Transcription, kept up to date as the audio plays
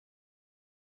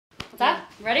What's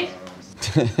that? Ready?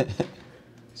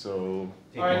 So.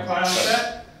 All right, quiet on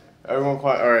set. Everyone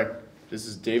quiet. All right. This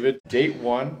is David. Date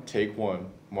 1, take 1.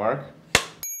 Mark.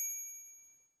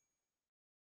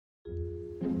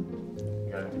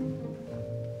 Got it.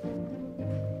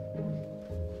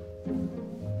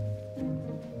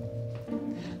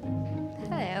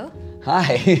 Hello.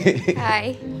 Hi.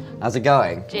 Hi. How's it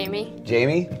going? Jamie.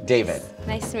 Jamie? David.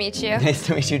 Nice to meet you. Nice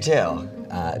to meet you too.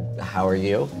 How are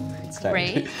you?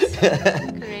 Great.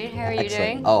 Great. How are you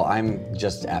doing? Oh, I'm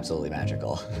just absolutely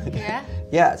magical. Yeah?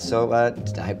 Yeah, so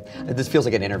this feels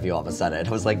like an interview all of a sudden. I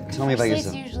was like, tell me about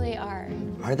yourself. These usually are.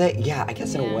 Are they? Yeah, I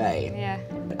guess in a way. Yeah.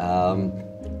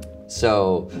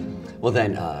 So, well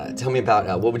then, tell me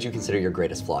about, what would you consider your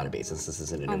greatest flaw to be, since this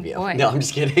is an interview? Oh boy. No, I'm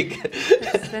just kidding.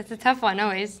 That's a tough one,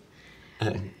 always.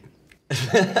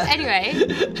 Anyway.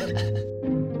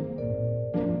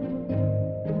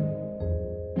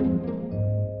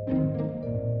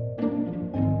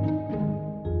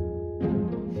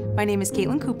 My name is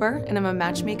Caitlyn Cooper, and I'm a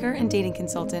matchmaker and dating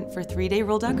consultant for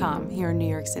 3dayrule.com here in New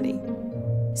York City.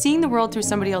 Seeing the world through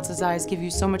somebody else's eyes gives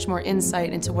you so much more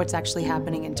insight into what's actually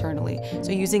happening internally.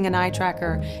 So using an eye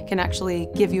tracker can actually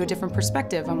give you a different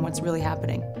perspective on what's really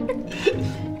happening.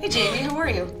 Hey Jamie, how are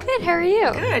you? Good, how are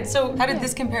you? Good. So how did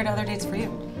this compare to other dates for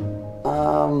you?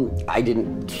 I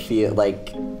didn't feel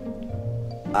like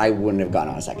I wouldn't have gone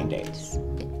on a second date.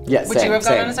 Yeah, Would you have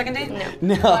gone on a second date?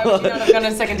 No. Why would you not have gone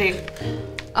on a second date?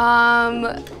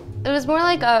 It was more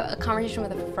like a conversation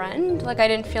with a friend. Like I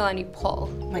didn't feel any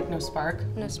pull. Like no spark?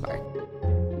 No spark.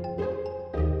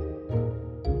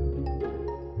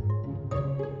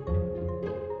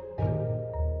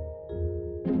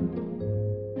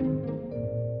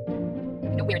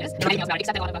 Weirdest. Anything else about it,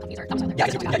 except that a lot of companies are thumbs out there. Yeah,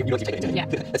 you know what you take it. Yeah.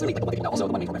 That's really like the one thing. Also,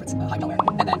 the one main reference, High Nowhere,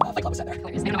 and then Fight Club was set there.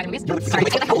 Hilarious. Anyone know my movies? Sorry,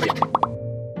 what the hell are you?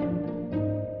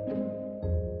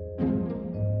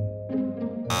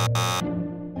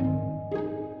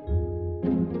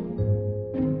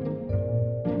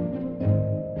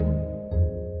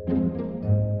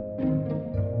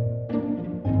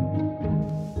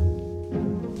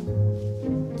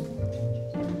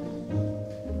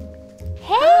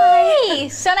 Hey,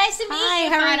 so nice to meet Hi, you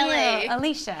how finally. are you?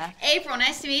 Alicia. April,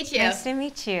 nice to meet you. Nice to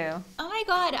meet you. Oh my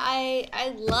god,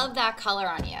 I love that color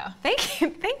on you.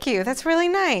 Thank you. That's really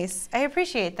nice. I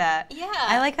appreciate that. Yeah.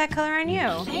 I like that color on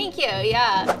you. Thank you,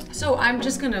 yeah. So I'm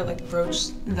just gonna like broach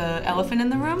the elephant in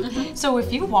the room. So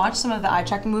if you watch some of the eye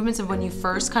tracking movements of when you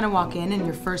first kind of walk in and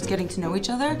you're first getting to know each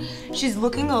other, she's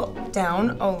looking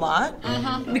down a lot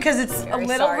because it's a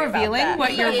little revealing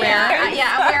what you're wearing.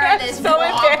 Yeah, I'm wearing this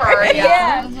romper.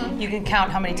 Yeah. You can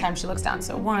count how many times she looks down.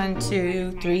 So 1,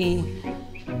 2, 3,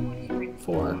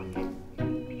 4.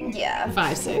 Yeah.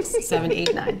 5, 6, 7,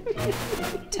 8, 9,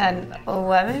 10,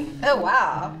 11. Oh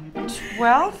wow.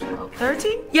 12,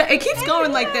 13? Yeah, it keeps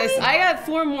going like this. I got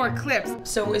 4 more clips.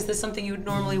 So is this something you would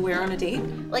normally wear on a date?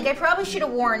 Like I probably should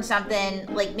have worn something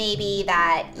like maybe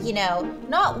that, you know,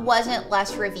 wasn't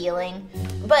less revealing,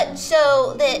 but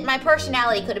so that my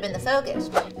personality could have been the focus.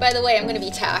 By the way, I'm gonna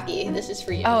be tacky. This is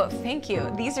for you. Oh, thank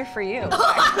you. These are for you.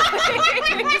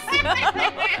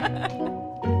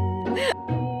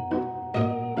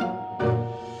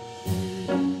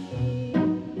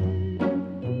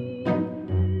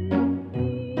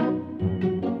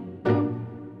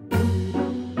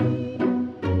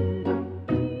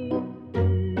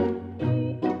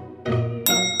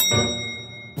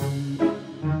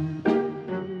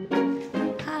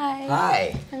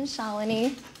 Hi. I'm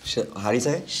Shalini. How do you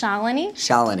say it? Shalini?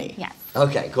 Shalini. Yes.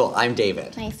 Okay, cool. I'm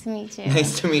David. Nice to meet you.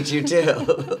 Nice to meet you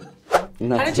too.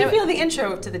 How did you feel the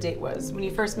intro to the date was when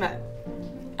you first met?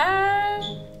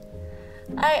 I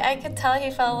could tell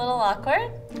he felt a little awkward.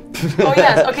 Oh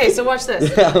yes. Okay, so watch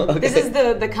this. Okay. This is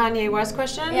the Kanye West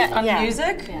question on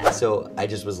music. Yeah. So I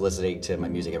just was listening to my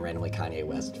music and randomly Kanye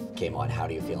West came on. How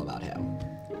do you feel about him?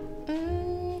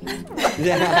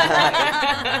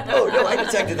 Oh no, I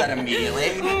detected that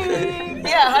immediately.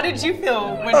 Yeah, how did you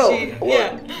feel when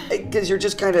Because you're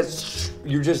just kind of,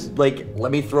 you're just like,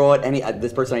 let me throw out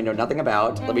this person I know nothing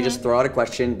about. Let me just throw out a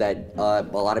question that a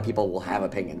lot of people will have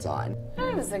opinions on.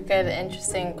 It was a good,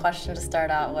 interesting question to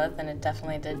start out with, and it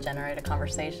definitely did generate a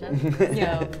conversation. You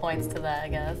know, points to that, I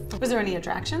guess. Was there any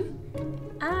attraction?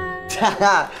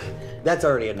 That's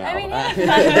already a no. I mean, he had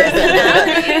fun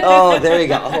personality. Oh, there you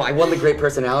go. Oh, I won the Great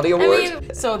Personality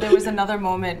Award. So there was another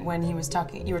moment when you were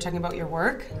talking about your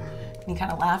work, and you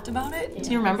kind of laughed about it. Yeah.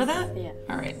 Do you remember that? Yeah.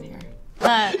 All right, here.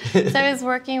 So I was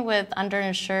working with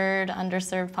underinsured,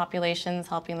 underserved populations,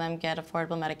 helping them get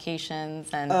affordable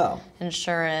medications and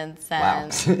insurance,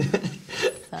 and so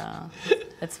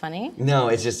It's funny? No,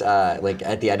 it's just like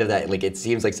at the end of that, like it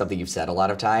seems like something you've said a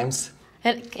lot of times.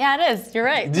 Yeah, it is. You're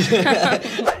right.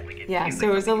 Yeah, so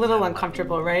it was a little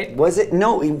uncomfortable, right? Was it?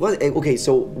 No, it was. Okay,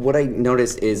 so what I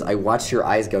noticed is I watched your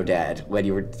eyes go dead when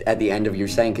you were at the end of your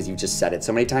saying, because you just said it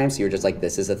so many times. So you're just like,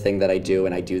 this is a thing that I do,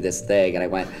 and I do this thing, and I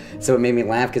went. So it made me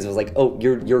laugh because it was like, oh,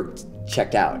 you're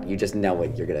checked out. You just know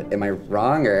what you're gonna. Am I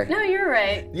wrong or? No, you're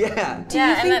right. Yeah. Do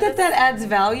you think that adds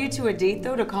value to a date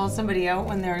though, to call somebody out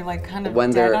when they're like kind of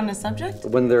dead on a subject?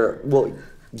 When they're, well,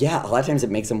 yeah, a lot of times it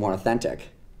makes them more authentic.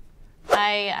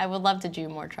 I would love to do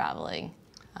more traveling.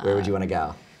 Where would you want to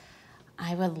go?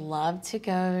 I would love to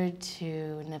go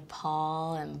to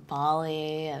Nepal and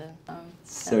Bali and.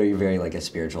 So you're very like a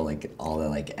spiritual, like all the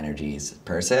like energies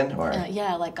person, or?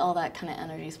 Yeah, like all that kind of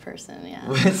energies person.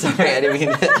 Yeah. Sorry, I didn't mean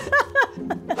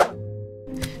that.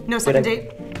 No second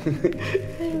date.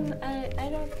 I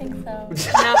don't think so.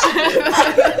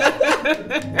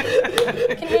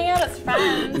 We can hang out as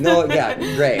friends. No, yeah,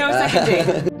 great. No second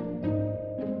date.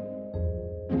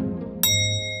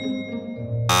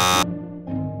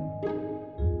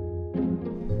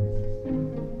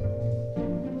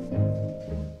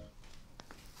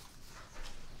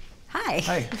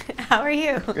 Hi. How are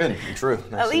you? Good. I'm Drew.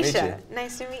 Nice Alicia, to meet you.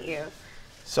 nice to meet you.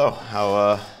 So,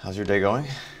 how's your day going?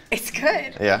 It's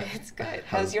good. Yeah. It's good.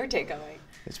 How's your day going?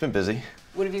 It's been busy.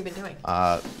 What have you been doing?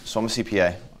 So I'm a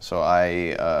CPA. So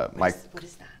what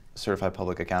is that? certified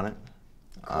public accountant.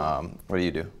 What do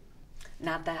you do?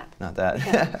 Not that. Not that.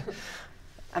 Yeah.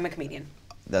 I'm a comedian.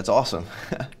 That's awesome.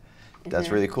 That's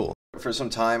really cool. For some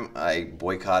time, I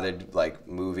boycotted like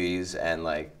movies and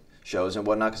like shows and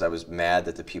whatnot because I was mad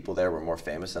that the people there were more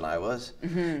famous than I was.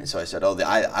 And so I said, oh,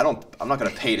 I'm not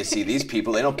gonna pay to see these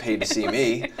people. They don't pay to see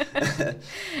me.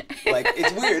 Like,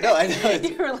 it's weird. No, I know.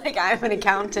 You were like, I'm an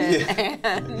accountant. Yeah.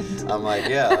 And I'm like,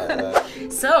 yeah.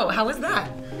 So, how was that?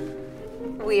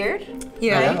 weird.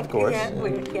 Yeah, of course. Yeah,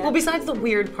 weird. Yeah. Well, besides the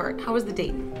weird part, how was the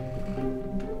date?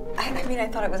 I mean, I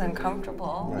thought it was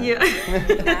uncomfortable. Right.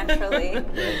 Yeah. Naturally.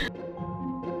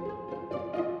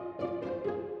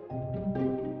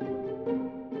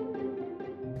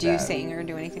 Do you sing or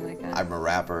do anything like that? I'm a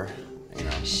rapper, you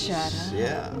know. Shut up.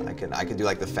 Yeah, I can do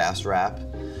like the fast rap.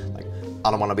 Like,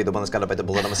 I don't want to be the one that's got to bite the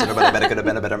bullet. I'm a sinner, but I bet I could have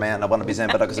been a better man. I want to be zen,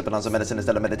 but I could sip on some medicine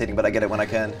instead of meditating, but I get it when I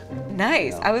can.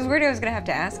 Nice. No. I was worried I was going to have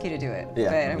to ask you to do it. Yeah,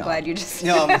 But I'm glad you just...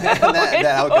 No, I'm that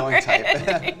outgoing type.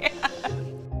 Yeah.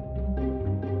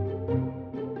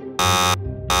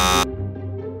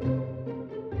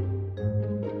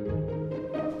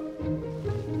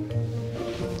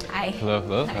 Hi.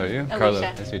 Hello, how are you? Alicia. Carla,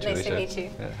 nice to meet you, Nice to Alicia. meet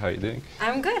you. Yeah, how are you doing?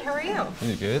 I'm good. How are you?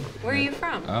 You're good. Where are you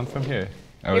from? I'm from here.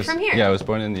 You're from here? Yeah, I was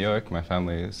born in New York. My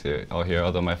family is all here,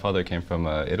 although my father came from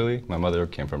Italy. My mother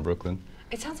came from Brooklyn.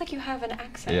 It sounds like you have an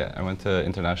accent. Yeah, I went to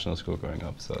international school growing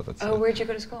up, so that's... Oh, where'd you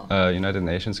go to school? United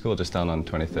Nations School, just down on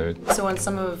 23rd. So on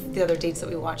some of the other dates that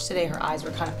we watched today, her eyes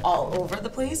were kind of all over the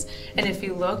place. And if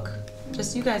you look,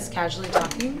 just you guys casually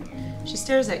talking, she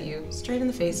stares at you straight in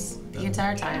the face the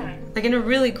entire time. Like in a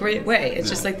really great way. It's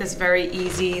just like this very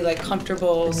easy, like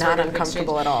comfortable sort Not of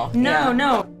uncomfortable exchange. at all. No, Yeah.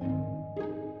 no.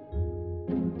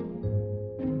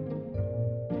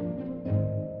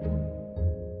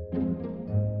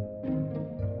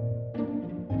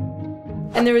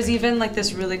 And there was even like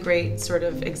this really great sort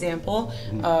of example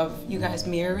of you guys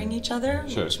mirroring each other,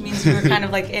 Sure. which means you were kind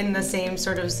of like in the same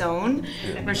sort of zone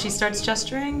where she starts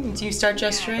gesturing, you start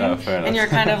gesturing, Oh, fair enough. and you're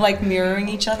kind of like mirroring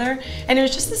each other. And it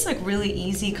was just this like really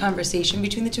easy conversation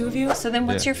between the two of you. So then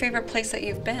what's Yeah. your favorite place that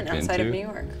you've been outside of to? New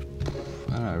York?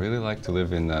 I don't know, I really like to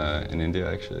live in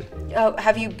India, actually. Oh,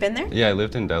 have you been there? Yeah, I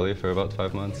lived in Delhi for about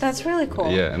 5 months. That's really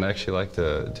cool. Yeah, and I actually like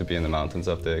to be in the mountains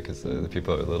up there because the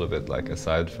people are a little bit like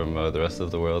aside from the rest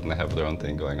of the world, and they have their own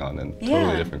thing going on and Yeah.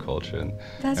 totally different culture. And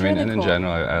That's I mean, really and in cool.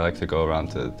 general, I like to go around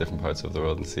to different parts of the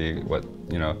world and see what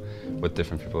what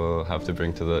different people have to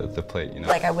bring to the plate. You know.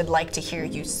 Like, I would like to hear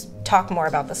you talk more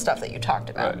about the stuff that you talked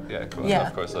about. Right, yeah, cool. Yeah. And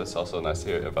of course, it's also nice to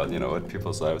hear about, what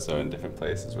people's lives are in different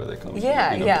places where they come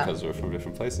Yeah, from. yeah. Because we're from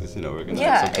different places, we're going to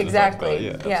Yeah, have something exactly.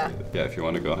 to talk about. Yeah. Absolutely. Yeah, if you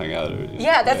want to go hang out. Or,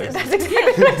 Yeah, that's exactly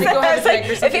what I was like,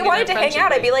 if something he in wanted their to hang friendship.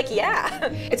 out, I'd be like, yeah.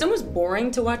 It's almost boring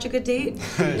to watch a good date.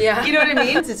 Yeah. You know what I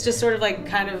mean? It's just sort of like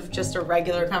kind of just a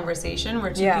regular conversation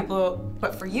where two Yeah. people,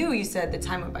 but for you said the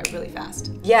time went by really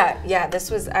fast. Yeah,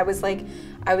 this was, I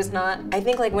was not, I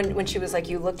think like when she was like,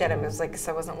 you looked at him, it was like,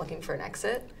 so I wasn't looking for an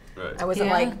exit. Right. I wasn't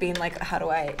Yeah. like being like, how do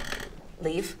I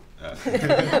leave?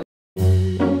 Yeah.